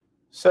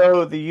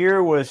So the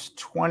year was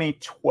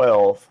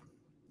 2012,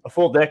 a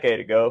full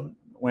decade ago,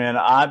 when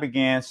I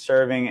began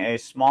serving a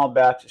small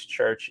Baptist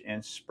church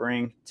in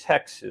Spring,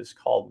 Texas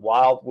called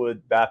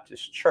Wildwood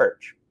Baptist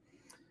Church.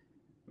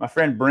 My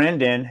friend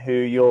Brendan, who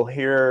you'll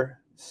hear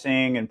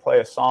sing and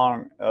play a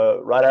song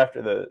right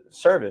after the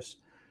service,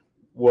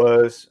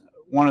 was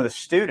one of the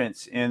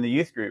students in the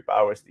youth group.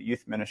 I was the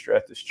youth minister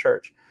at this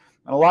church.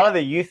 And a lot of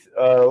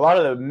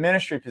the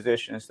ministry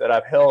positions that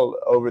I've held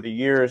over the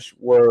years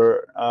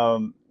were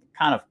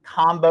kind of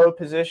combo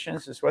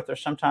positions, is what they're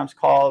sometimes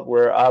called,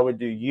 where I would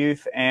do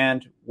youth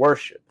and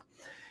worship.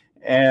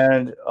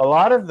 And a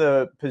lot of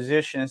the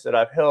positions that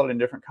I've held in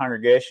different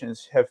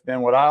congregations have been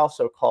what I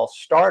also call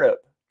startup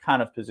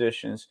kind of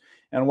positions.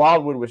 And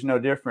Wildwood was no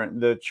different.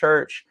 The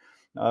church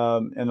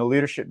and the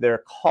leadership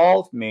there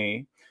called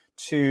me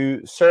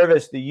to serve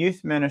as the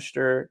youth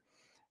minister,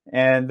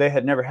 and they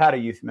had never had a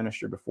youth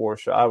minister before,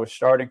 so I was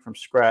starting from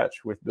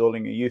scratch with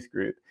building a youth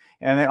group.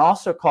 And they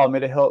also called me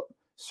to help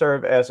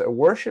serve as a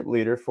worship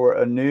leader for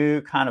a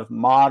new kind of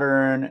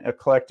modern,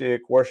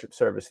 eclectic worship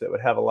service that would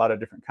have a lot of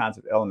different kinds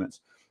of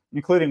elements,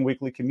 including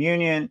weekly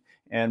communion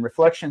and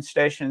reflection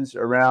stations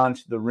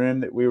around the room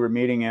that we were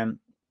meeting in.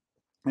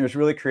 It was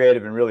really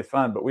creative and really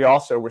fun, but we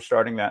also were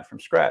starting that from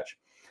scratch.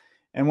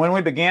 And when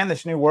we began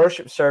this new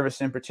worship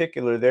service in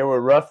particular, there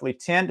were roughly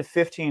 10 to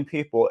 15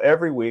 people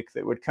every week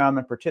that would come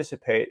and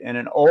participate in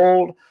an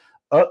old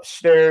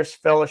upstairs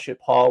fellowship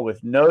hall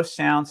with no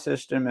sound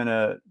system and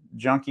a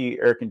junky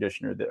air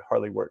conditioner that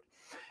hardly worked.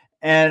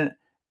 And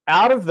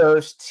out of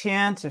those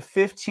 10 to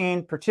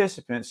 15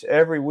 participants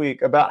every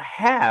week, about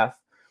half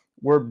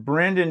were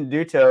Brendan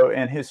Duto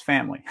and his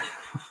family.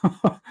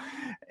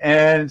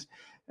 And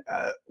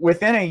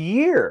within a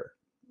year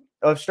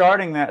of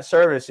starting that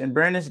service, and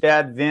Brendan's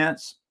dad,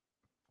 Vince,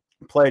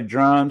 played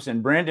drums,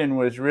 and Brendan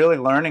was really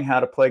learning how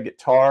to play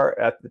guitar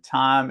at the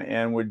time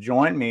and would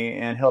join me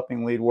in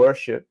helping lead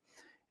worship.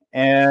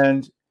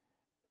 And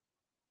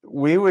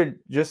we would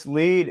just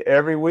lead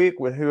every week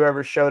with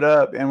whoever showed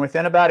up. And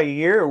within about a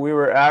year, we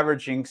were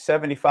averaging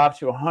 75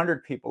 to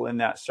 100 people in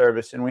that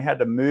service, and we had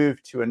to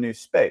move to a new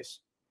space.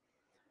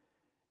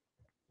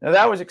 Now,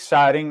 that was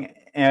exciting,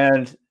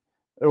 and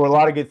there were a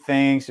lot of good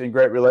things and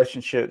great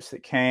relationships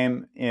that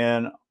came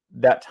in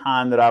that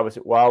time that I was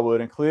at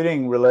Wildwood,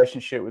 including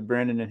relationship with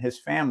Brendan and his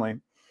family.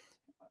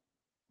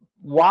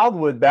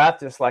 Wildwood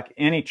Baptist, like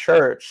any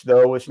church,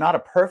 though, was not a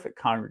perfect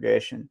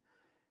congregation.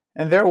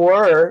 And there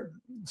were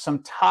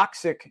some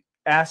toxic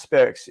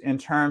aspects in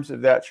terms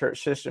of that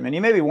church system. And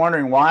you may be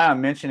wondering why I'm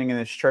mentioning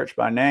this church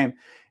by name.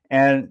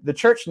 And the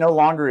church no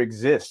longer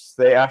exists.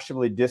 They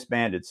actually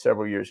disbanded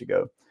several years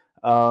ago.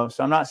 So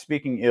I'm not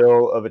speaking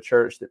ill of a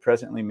church that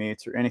presently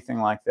meets or anything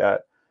like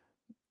that.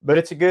 But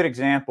it's a good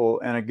example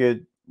and a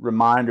good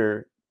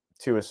reminder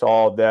to us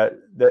all that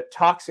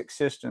toxic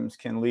systems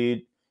can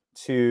lead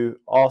to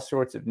all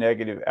sorts of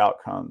negative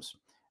outcomes,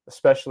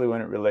 especially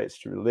when it relates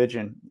to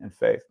religion and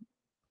faith.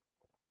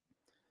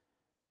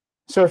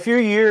 So a few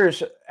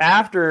years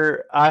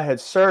after I had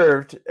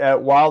served at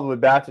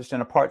Wildwood Baptist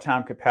in a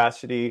part-time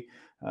capacity,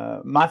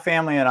 my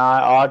family and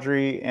I,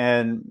 Audrey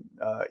and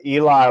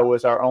Eli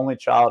was our only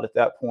child at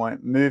that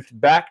point, moved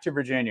back to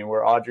Virginia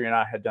where Audrey and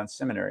I had done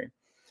seminary.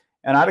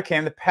 And I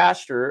became the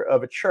pastor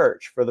of a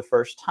church for the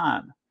first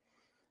time.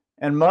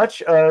 And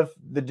much of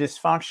the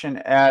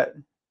dysfunction at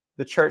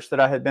the church that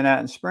I had been at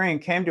in Spring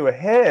came to a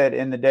head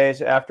in the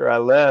days after I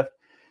left.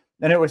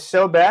 And it was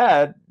so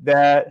bad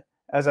that,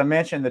 as I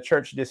mentioned, the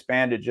church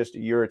disbanded just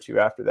a year or two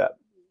after that.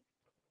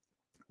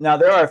 Now,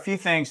 there are a few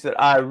things that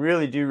I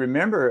really do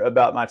remember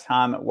about my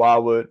time at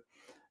Wildwood.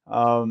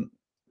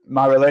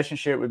 My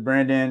relationship with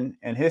Brendan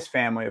and his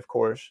family, of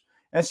course,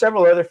 and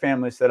several other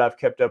families that I've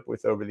kept up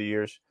with over the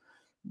years.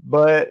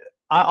 But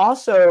I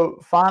also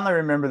fondly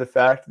remember the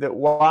fact that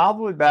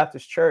Wildwood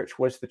Baptist Church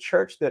was the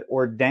church that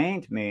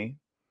ordained me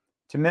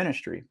to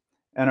ministry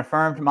and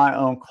affirmed my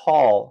own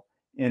call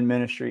in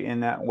ministry in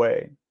that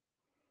way.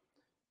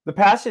 The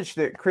passage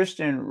that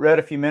Kristen read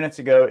a few minutes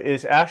ago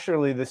is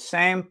actually the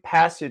same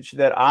passage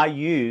that I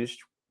used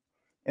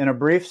in a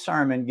brief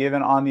sermon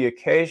given on the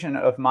occasion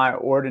of my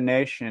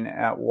ordination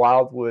at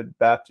Wildwood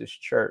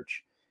Baptist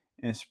Church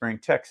in Spring,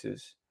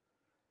 Texas,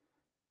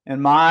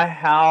 and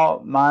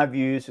how my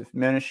views of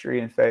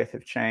ministry and faith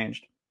have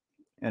changed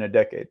in a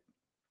decade.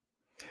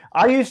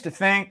 I used to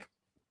think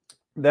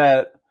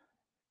that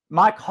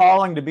my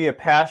calling to be a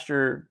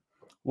pastor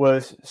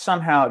was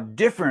somehow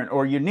different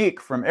or unique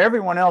from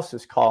everyone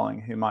else's calling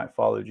who might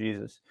follow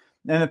Jesus.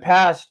 In the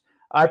past,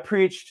 I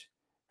preached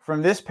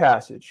from this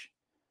passage,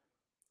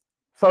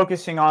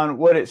 focusing on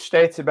what it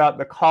states about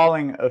the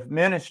calling of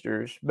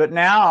ministers. But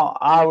now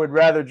I would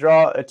rather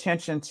draw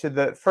attention to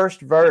the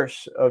first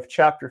verse of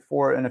chapter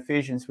 4 in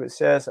Ephesians, which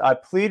says, "I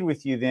plead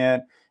with you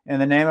then, in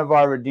the name of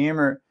our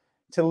Redeemer,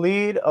 to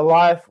lead a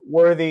life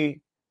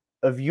worthy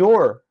of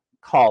your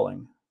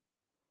calling."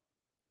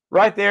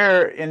 Right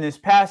there in this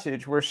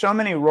passage, where so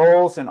many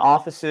roles and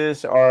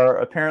offices are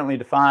apparently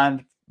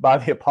defined by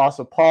the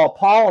Apostle Paul,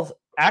 Paul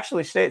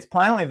actually states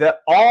plainly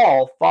that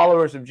all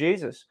followers of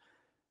Jesus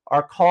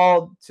are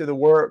called to the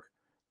work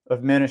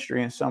of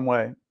ministry in some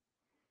way.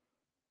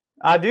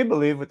 I do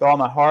believe with all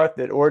my heart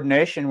that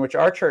ordination, which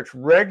our church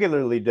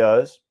regularly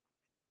does,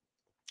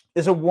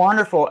 is a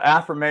wonderful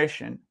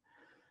affirmation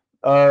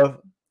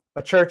of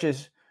a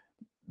church's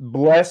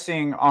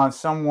blessing on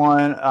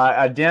someone,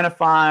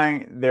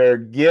 identifying their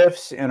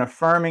gifts and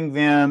affirming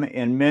them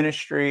in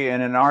ministry.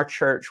 And in our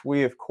church,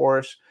 we, of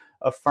course,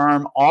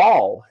 affirm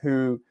all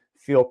who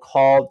feel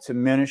called to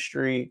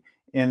ministry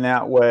in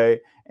that way.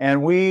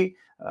 And we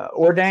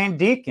ordain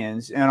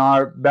deacons in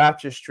our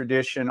Baptist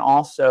tradition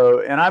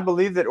also. And I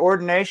believe that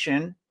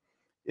ordination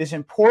is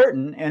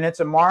important, and it's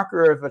a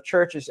marker of a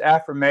church's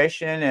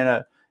affirmation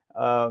and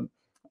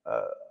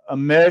a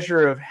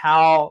measure of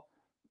how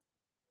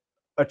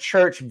a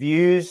church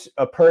views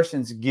a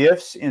person's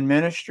gifts in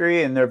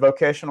ministry and their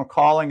vocational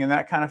calling and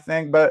that kind of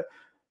thing. But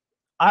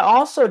I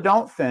also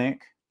don't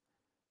think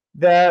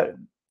that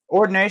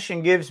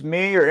ordination gives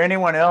me or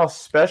anyone else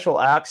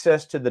special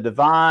access to the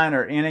divine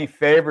or any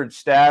favored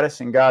status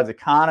in God's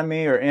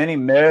economy or any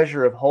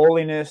measure of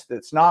holiness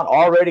that's not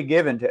already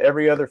given to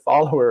every other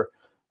follower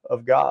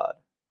of God.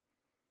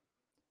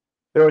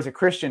 There was a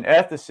Christian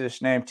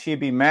ethicist named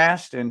T.B.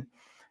 Maston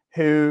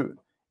who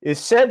is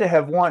said to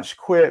have once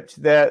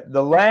quipped that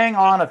the laying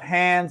on of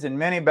hands in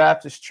many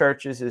Baptist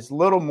churches is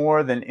little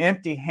more than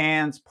empty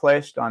hands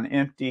placed on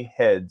empty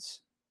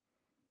heads,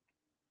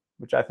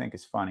 which I think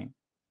is funny.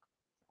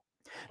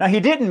 Now,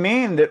 he didn't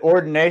mean that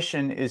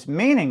ordination is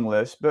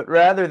meaningless, but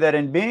rather that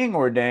in being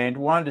ordained,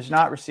 one does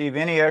not receive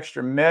any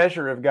extra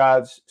measure of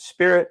God's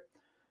Spirit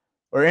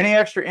or any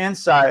extra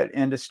insight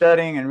into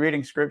studying and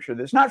reading Scripture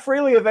that's not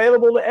freely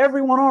available to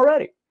everyone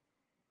already.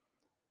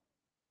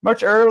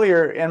 Much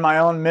earlier in my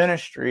own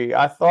ministry,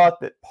 I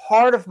thought that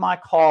part of my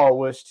call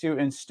was to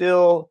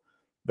instill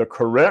the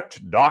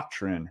correct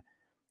doctrine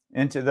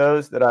into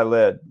those that I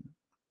led.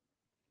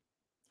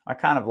 I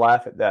kind of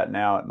laugh at that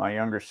now at my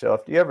younger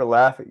self. Do you ever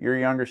laugh at your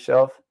younger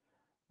self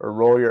or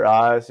roll your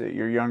eyes at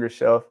your younger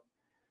self?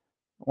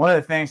 One of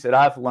the things that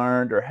I've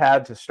learned or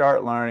had to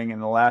start learning in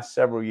the last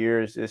several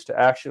years is to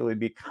actually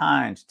be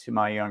kind to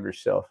my younger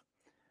self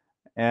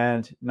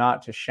and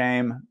not to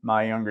shame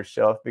my younger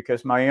self,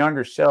 because my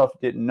younger self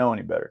didn't know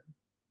any better.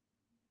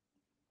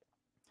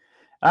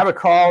 I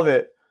recall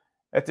that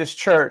at this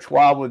church,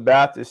 Wildwood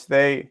Baptist,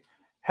 they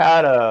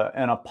had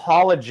an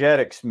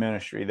apologetics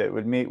ministry that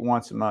would meet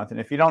once a month. And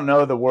if you don't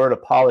know the word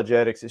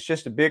apologetics, it's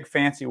just a big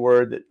fancy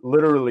word that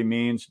literally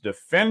means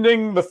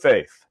defending the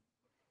faith.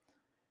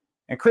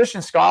 And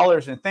Christian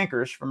scholars and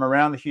thinkers from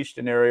around the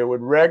Houston area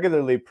would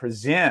regularly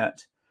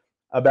present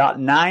about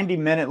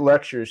 90-minute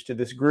lectures to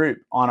this group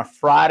on a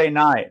Friday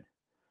night,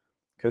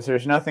 because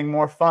there's nothing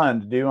more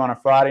fun to do on a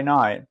Friday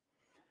night.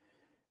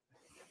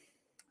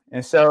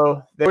 And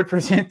so they would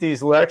present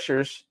these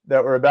lectures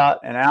that were about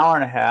an hour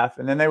and a half,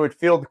 and then they would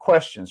field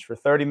questions for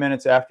 30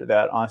 minutes after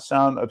that on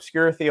some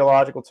obscure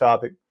theological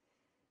topic.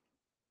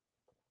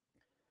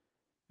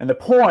 And the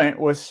point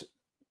was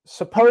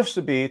supposed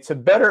to be to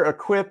better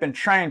equip and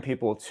train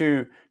people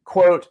to,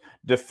 quote,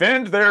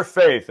 defend their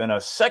faith in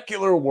a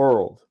secular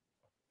world.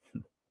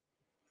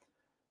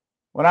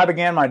 When I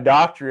began my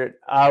doctorate,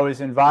 I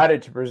was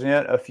invited to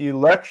present a few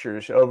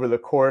lectures over the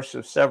course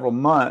of several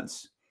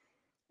months.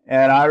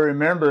 And I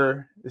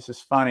remember, this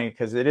is funny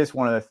because it is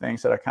one of the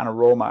things that I kind of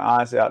roll my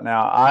eyes out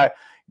now. I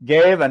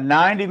gave a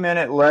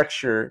 90-minute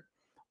lecture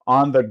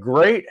on the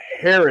great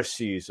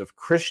heresies of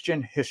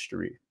Christian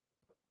history.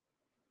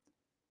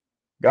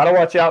 Got to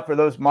watch out for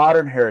those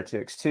modern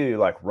heretics too,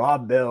 like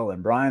Rob Bell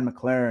and Brian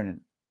McLaren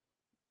and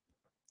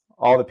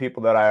all the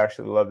people that I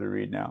actually love to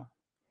read now.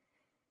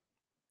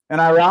 And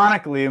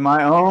ironically,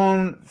 my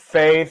own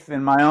faith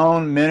and my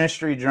own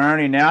ministry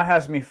journey now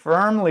has me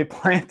firmly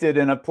planted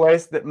in a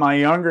place that my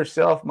younger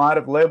self might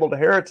have labeled a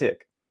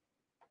heretic.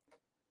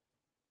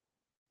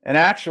 And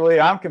actually,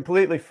 I'm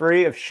completely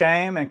free of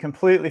shame and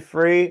completely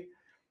free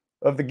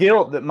of the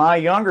guilt that my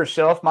younger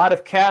self might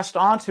have cast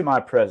onto my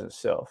present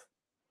self.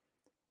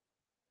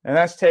 And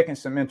that's taken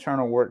some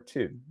internal work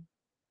too.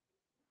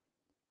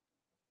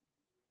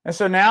 And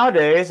so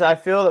nowadays, I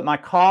feel that my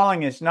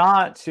calling is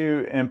not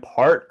to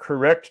impart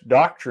correct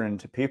doctrine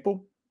to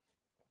people,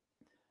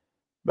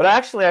 but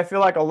actually I feel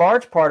like a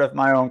large part of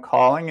my own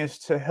calling is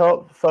to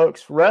help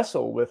folks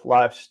wrestle with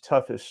life's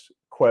toughest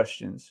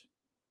questions.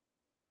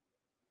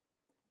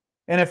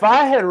 And if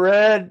I had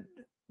read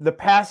the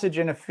passage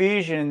in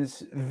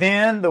Ephesians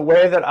then the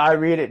way that I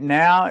read it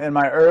now in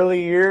my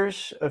early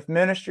years of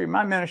ministry,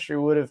 my ministry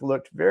would have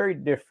looked very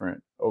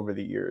different over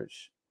the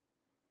years.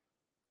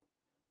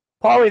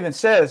 Paul even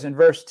says in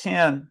verse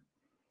 10,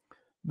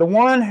 the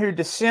one who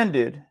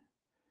descended,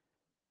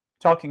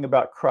 talking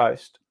about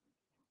Christ,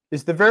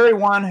 is the very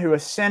one who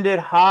ascended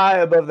high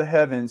above the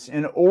heavens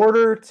in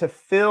order to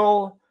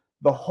fill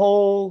the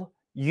whole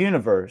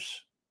universe.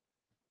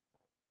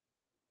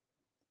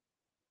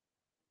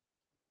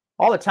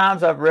 All the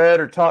times I've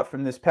read or taught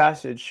from this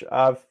passage,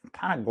 I've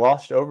kind of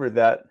glossed over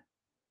that,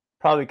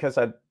 probably because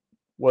I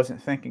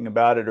wasn't thinking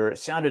about it or it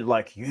sounded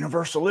like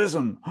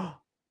universalism.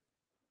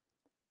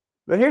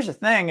 But here's the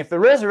thing, if the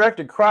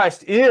resurrected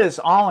Christ is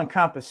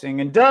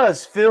all-encompassing and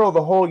does fill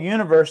the whole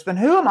universe, then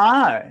who am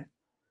I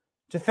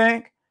to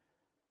think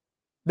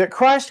that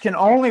Christ can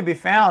only be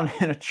found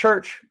in a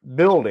church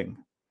building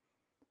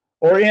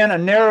or in a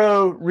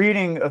narrow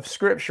reading of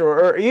Scripture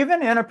or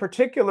even in a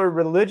particular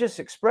religious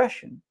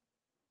expression?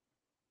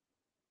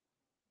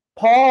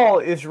 Paul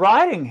is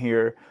writing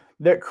here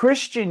that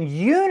Christian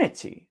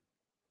unity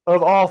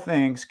of all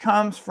things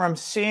comes from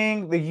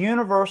seeing the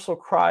universal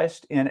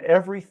Christ in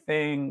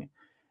everything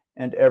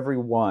and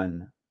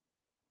everyone.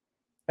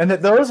 And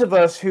that those of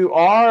us who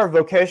are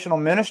vocational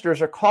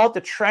ministers are called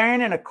to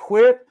train and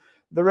equip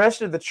the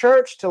rest of the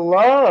church to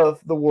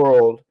love the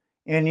world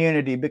in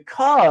unity,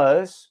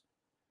 because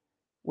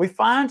we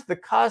find the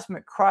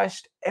cosmic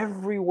Christ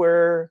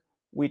everywhere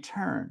we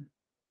turn.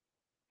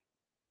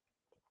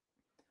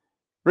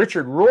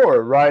 Richard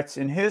Rohr writes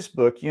in his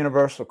book,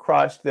 Universal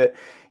Christ, that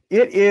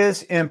it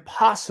is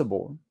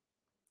impossible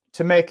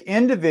to make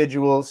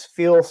individuals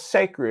feel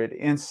sacred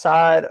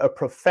inside a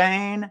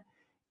profane,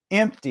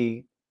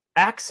 empty,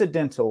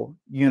 accidental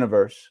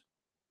universe.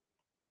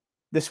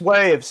 This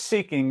way of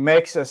seeking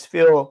makes us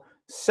feel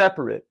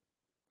separate,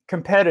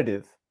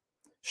 competitive,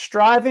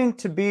 striving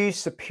to be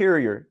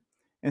superior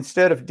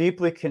instead of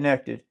deeply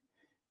connected,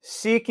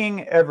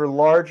 seeking ever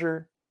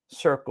larger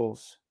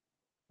circles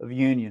of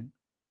union.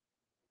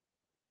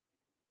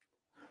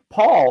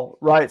 Paul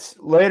writes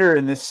later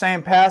in this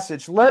same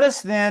passage, "Let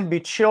us then be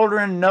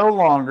children no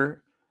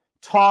longer,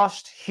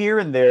 tossed here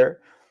and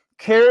there,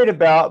 carried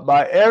about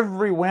by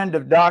every wind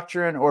of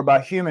doctrine or by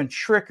human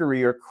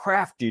trickery or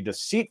crafty,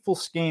 deceitful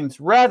schemes.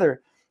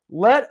 Rather,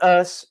 let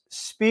us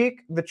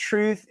speak the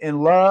truth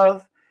in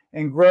love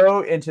and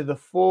grow into the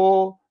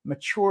full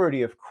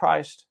maturity of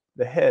Christ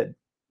the head.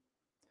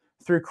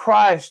 Through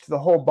Christ, the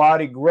whole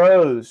body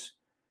grows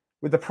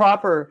with the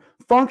proper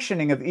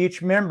functioning of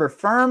each member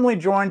firmly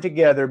joined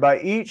together by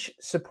each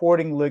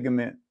supporting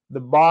ligament. The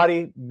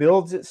body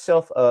builds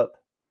itself up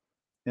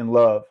in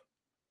love."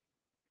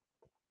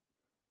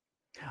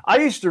 I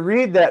used to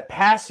read that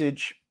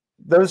passage,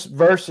 those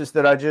verses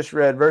that I just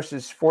read,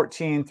 verses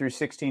 14 through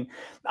 16.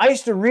 I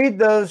used to read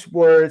those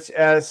words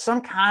as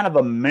some kind of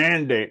a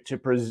mandate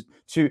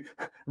to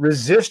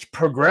resist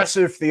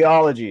progressive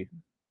theology.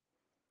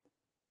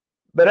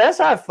 But as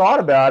I've thought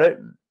about it,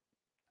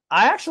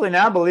 I actually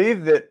now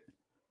believe that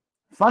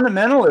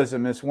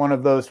fundamentalism is one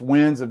of those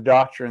winds of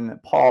doctrine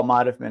that Paul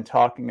might have been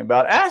talking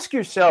about. Ask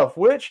yourself,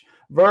 which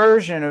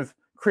version of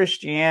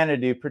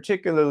Christianity,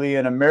 particularly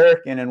in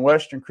American and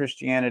Western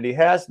Christianity,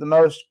 has the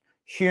most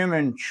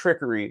human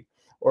trickery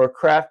or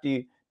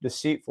crafty,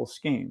 deceitful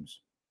schemes?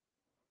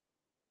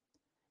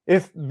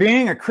 If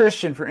being a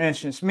Christian, for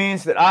instance,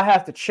 means that I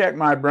have to check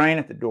my brain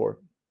at the door,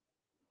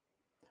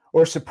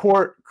 or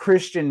support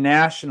Christian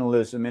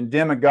nationalism and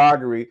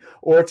demagoguery,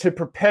 or to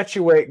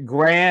perpetuate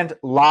grand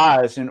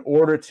lies in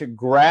order to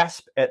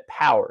grasp at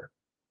power,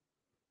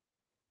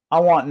 I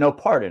want no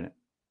part in it.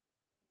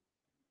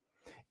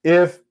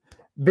 If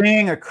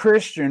being a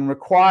Christian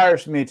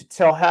requires me to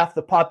tell half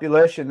the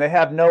population they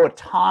have no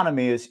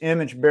autonomy as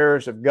image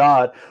bearers of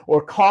God,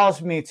 or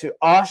cause me to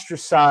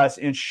ostracize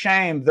and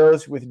shame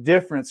those with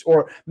difference,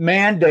 or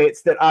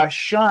mandates that I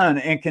shun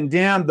and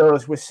condemn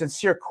those with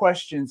sincere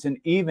questions and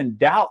even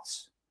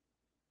doubts,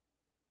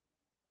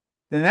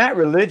 then that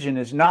religion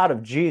is not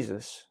of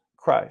Jesus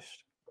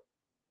Christ.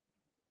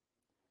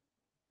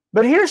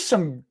 But here's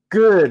some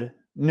good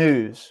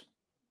news.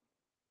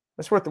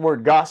 That's what the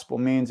word gospel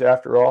means,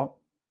 after all.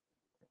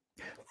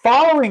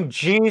 Following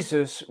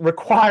Jesus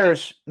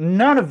requires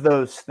none of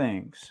those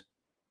things.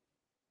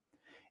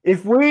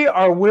 If we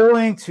are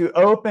willing to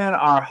open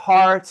our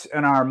hearts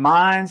and our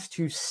minds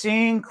to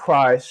seeing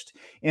Christ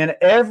in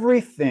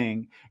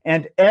everything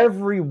and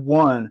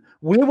everyone,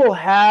 we will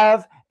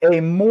have a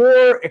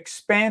more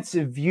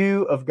expansive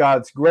view of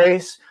God's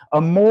grace, a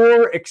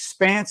more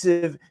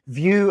expansive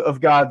view of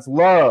God's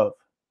love,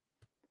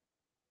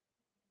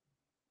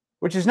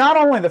 which is not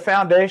only the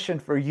foundation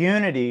for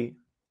unity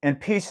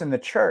and peace in the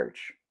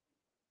church,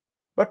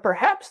 but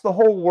perhaps the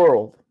whole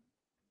world.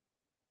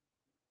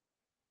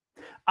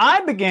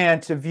 I began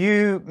to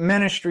view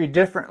ministry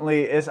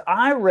differently as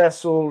I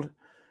wrestled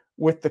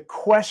with the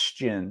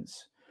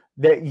questions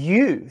that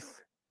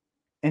youth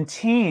and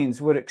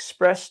teens would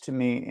express to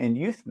me in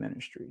youth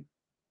ministry.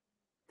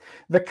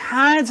 The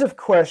kinds of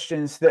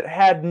questions that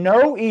had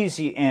no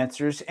easy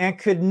answers and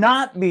could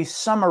not be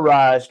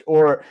summarized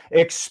or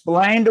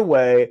explained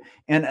away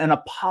in an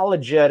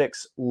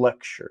apologetics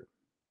lecture.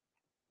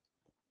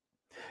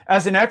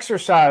 As an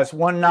exercise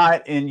one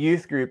night in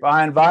youth group,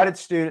 I invited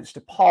students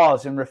to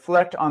pause and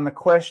reflect on the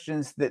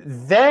questions that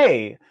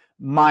they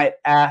might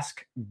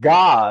ask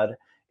God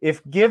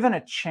if given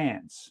a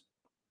chance.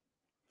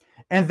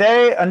 And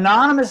they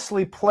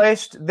anonymously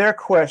placed their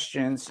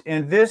questions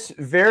in this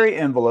very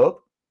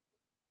envelope.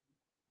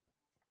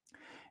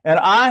 And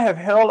I have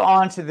held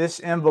on to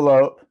this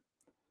envelope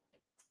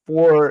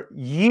for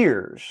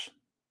years,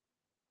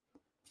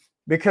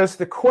 because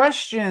the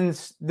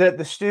questions that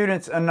the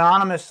students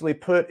anonymously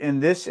put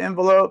in this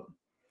envelope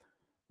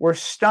were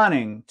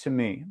stunning to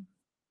me,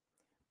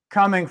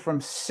 coming from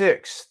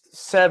 6th,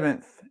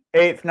 7th,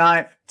 8th,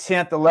 9th,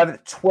 10th,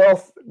 11th,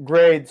 12th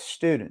grade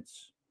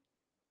students.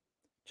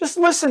 Just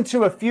listen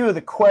to a few of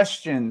the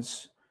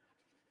questions.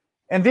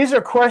 And these are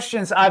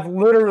questions I've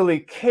literally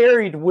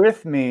carried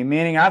with me,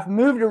 meaning I've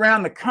moved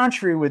around the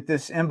country with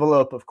this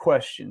envelope of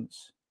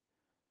questions.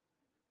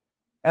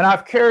 And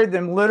I've carried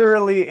them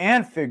literally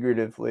and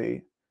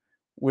figuratively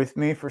with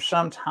me for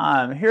some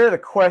time. Here are the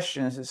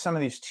questions that some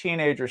of these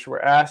teenagers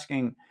were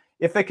asking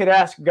if they could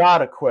ask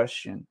God a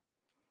question.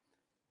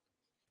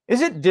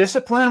 Is it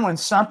discipline when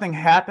something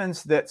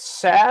happens that's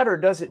sad, or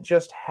does it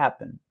just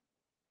happen?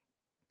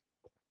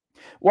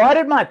 Why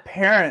did my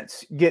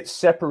parents get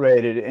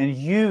separated and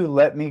you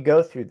let me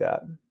go through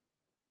that?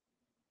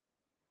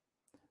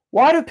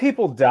 Why do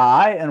people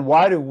die and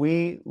why do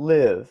we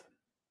live?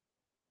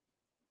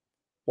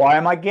 Why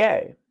am I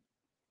gay?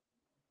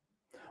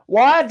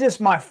 Why does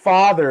my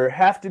father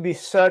have to be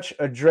such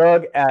a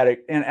drug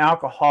addict and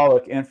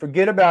alcoholic and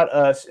forget about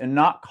us and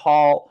not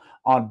call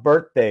on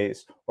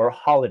birthdays or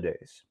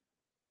holidays?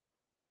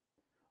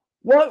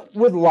 What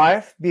would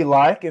life be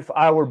like if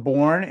I were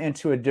born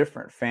into a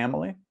different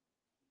family?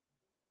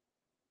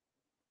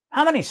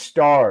 How many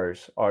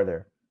stars are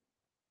there?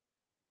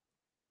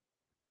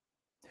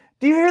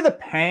 Do you hear the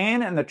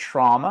pain and the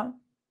trauma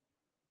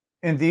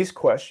in these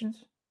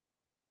questions?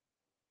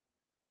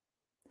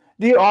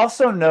 Do you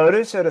also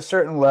notice at a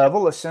certain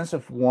level a sense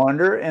of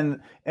wonder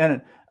and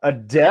a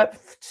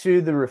depth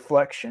to the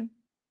reflection?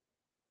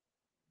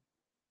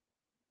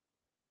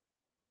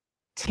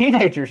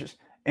 Teenagers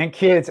and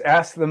kids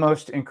ask the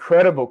most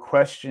incredible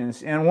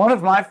questions. And one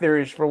of my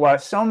theories for why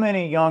so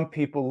many young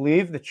people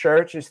leave the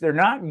church is they're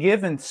not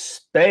given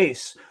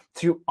space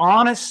to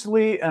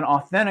honestly and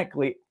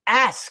authentically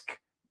ask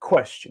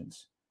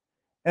questions.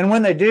 And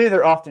when they do,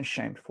 they're often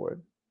shamed for it.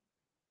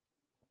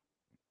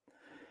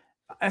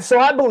 And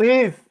so I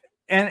believe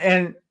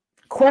in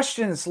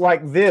questions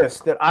like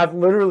this that I've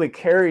literally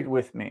carried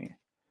with me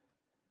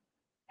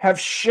have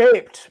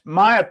shaped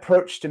my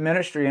approach to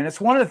ministry. And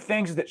it's one of the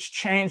things that's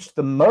changed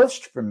the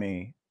most for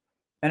me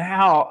and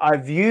how I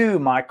view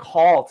my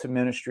call to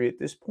ministry at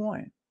this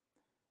point.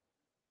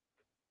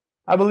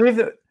 I believe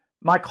that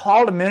my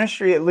call to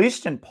ministry, at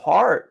least in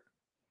part,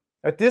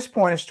 at this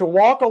point, is to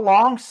walk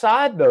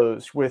alongside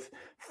those with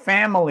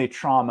family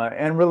trauma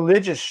and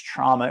religious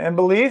trauma. And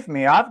believe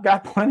me, I've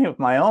got plenty of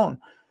my own.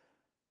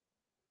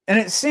 And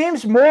it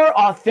seems more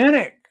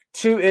authentic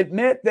to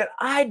admit that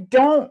I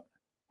don't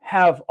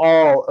have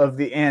all of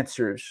the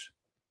answers.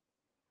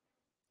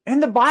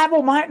 And the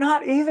Bible might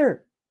not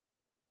either.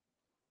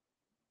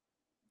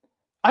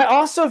 I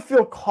also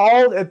feel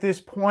called at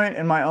this point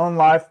in my own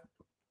life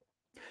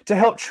to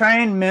help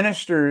train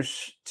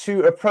ministers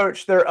to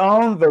approach their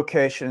own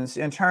vocations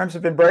in terms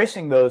of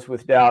embracing those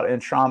with doubt and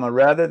trauma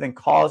rather than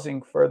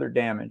causing further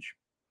damage.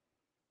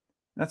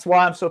 That's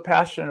why I'm so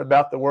passionate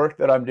about the work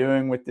that I'm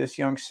doing with this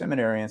young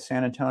seminary in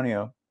San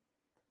Antonio.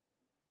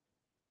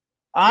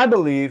 I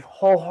believe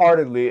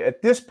wholeheartedly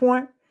at this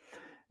point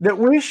that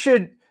we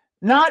should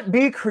not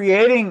be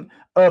creating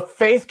a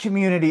faith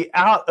community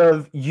out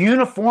of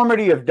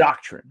uniformity of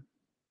doctrine,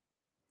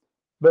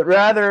 but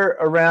rather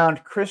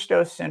around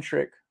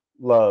Christocentric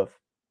love.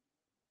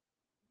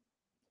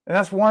 And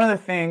that's one of the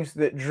things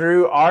that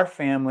drew our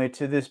family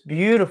to this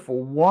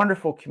beautiful,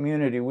 wonderful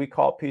community we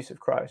call Peace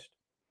of Christ.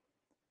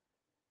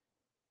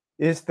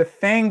 Is the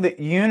thing that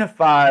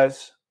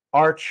unifies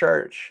our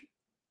church,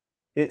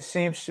 it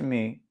seems to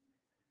me,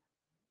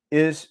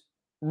 is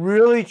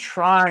really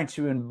trying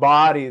to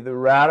embody the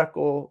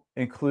radical,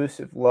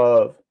 inclusive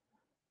love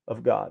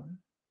of God.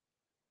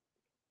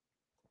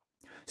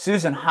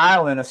 Susan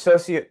Hyland,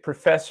 associate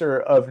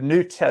professor of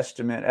New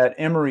Testament at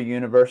Emory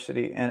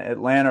University in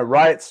Atlanta,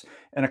 writes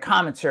in a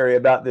commentary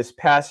about this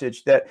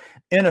passage that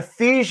in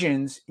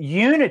Ephesians,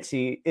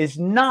 unity is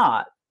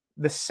not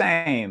the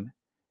same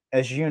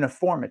as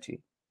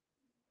uniformity,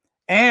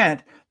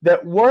 and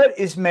that what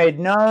is made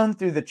known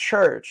through the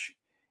church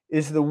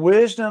is the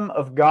wisdom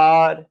of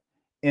God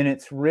in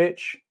its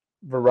rich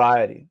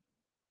variety.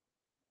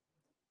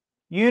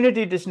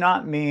 Unity does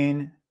not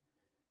mean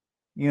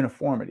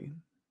uniformity.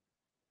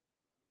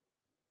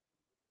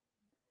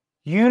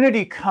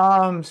 Unity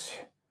comes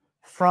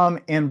from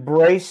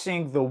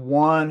embracing the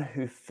one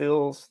who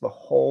fills the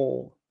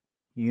whole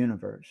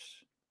universe.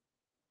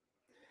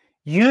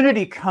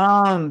 Unity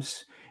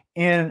comes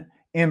in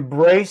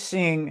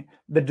embracing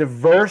the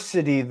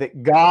diversity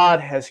that God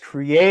has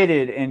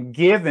created and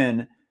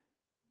given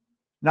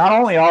not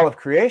only all of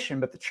creation,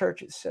 but the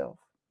church itself.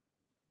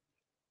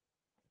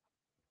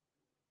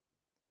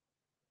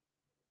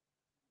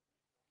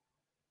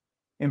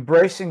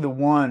 Embracing the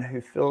one who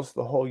fills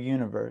the whole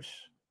universe.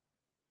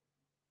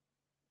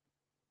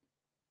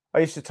 I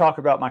used to talk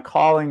about my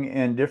calling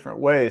in different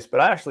ways, but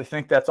I actually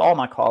think that's all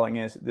my calling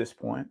is at this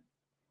point.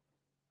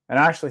 And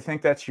I actually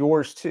think that's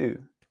yours too.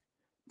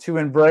 To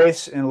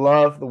embrace and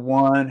love the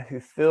one who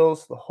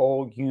fills the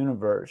whole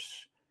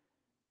universe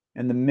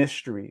and the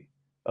mystery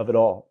of it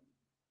all.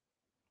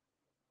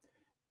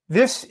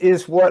 This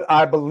is what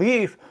I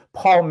believe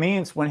Paul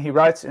means when he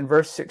writes in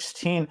verse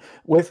 16,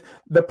 with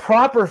the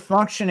proper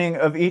functioning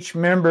of each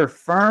member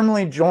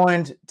firmly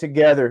joined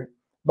together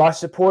by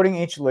supporting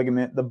each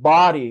ligament, the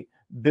body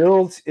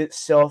builds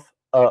itself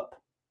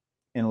up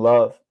in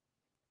love.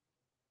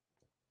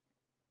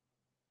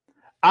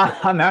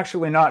 I'm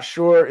actually not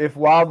sure if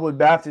Wildwood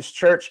Baptist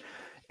Church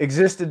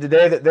existed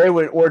today that they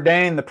would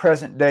ordain the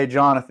present day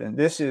Jonathan.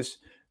 This is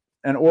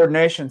an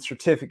ordination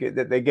certificate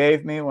that they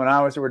gave me when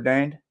I was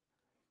ordained.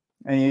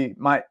 And you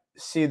might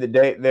see the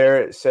date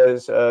there. It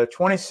says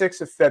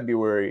 26th of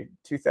February,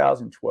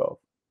 2012.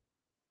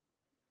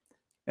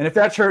 And if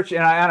that church,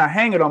 and I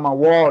hang it on my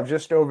wall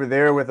just over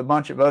there with a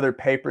bunch of other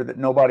paper that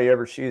nobody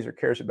ever sees or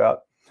cares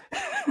about.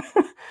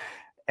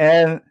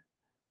 and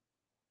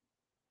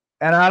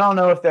I don't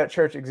know if that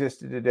church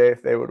existed today,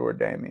 if they would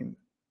ordain me.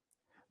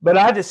 But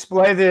I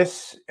display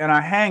this and I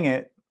hang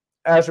it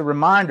as a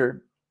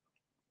reminder,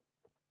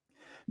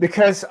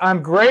 because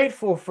I'm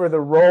grateful for the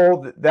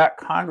role that that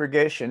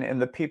congregation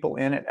and the people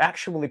in it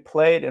actually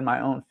played in my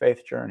own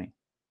faith journey.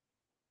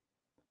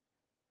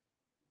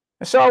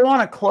 And so I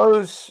want to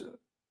close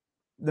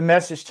the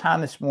message time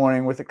this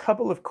morning with a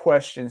couple of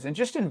questions and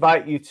just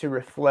invite you to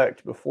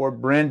reflect before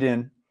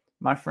Brendan,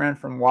 my friend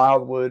from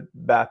Wildwood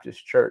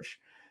Baptist Church,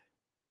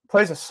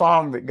 plays a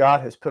song that God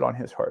has put on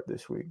his heart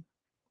this week.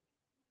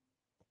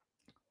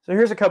 So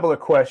here's a couple of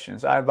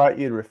questions. I invite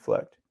you to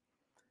reflect.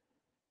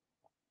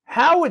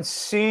 How would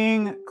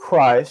seeing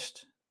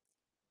Christ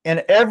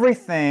in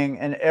everything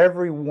and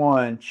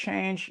everyone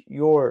change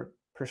your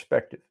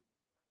perspective?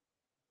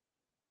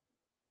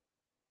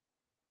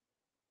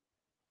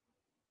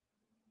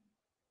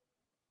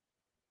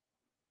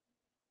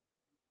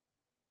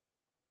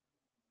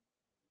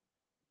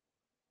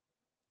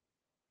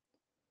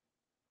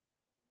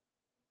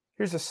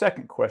 Here's a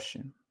second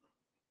question.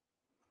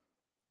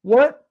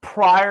 What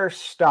prior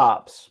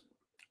stops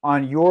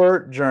on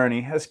your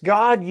journey has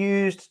God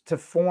used to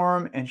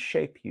form and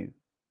shape you?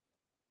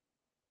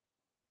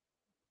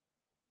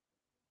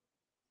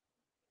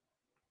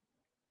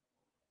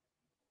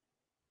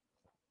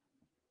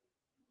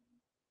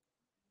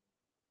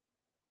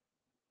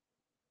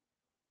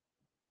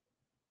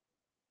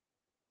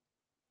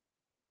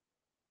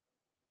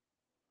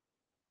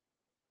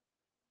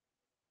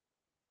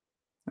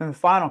 And the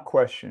final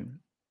question,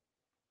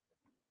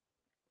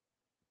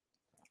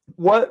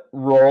 what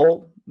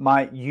role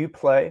might you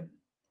play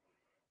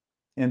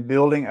in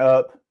building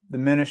up the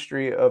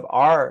ministry of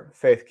our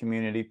faith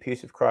community,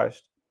 Peace of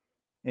Christ,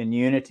 in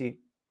unity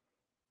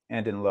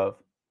and in love?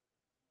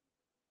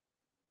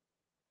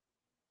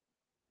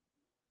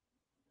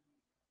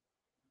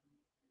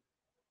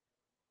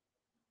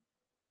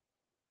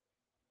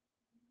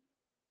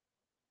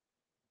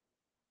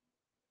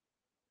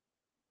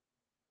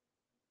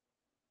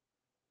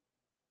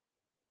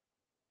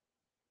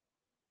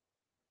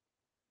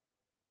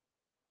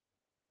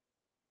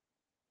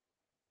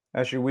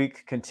 As your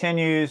week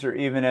continues, or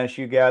even as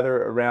you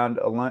gather around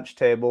a lunch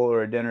table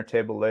or a dinner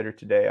table later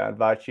today, I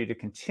invite you to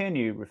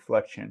continue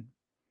reflection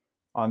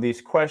on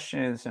these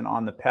questions and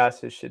on the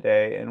passage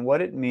today and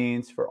what it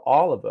means for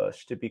all of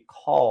us to be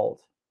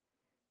called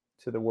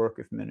to the work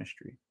of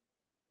ministry.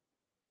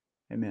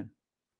 Amen.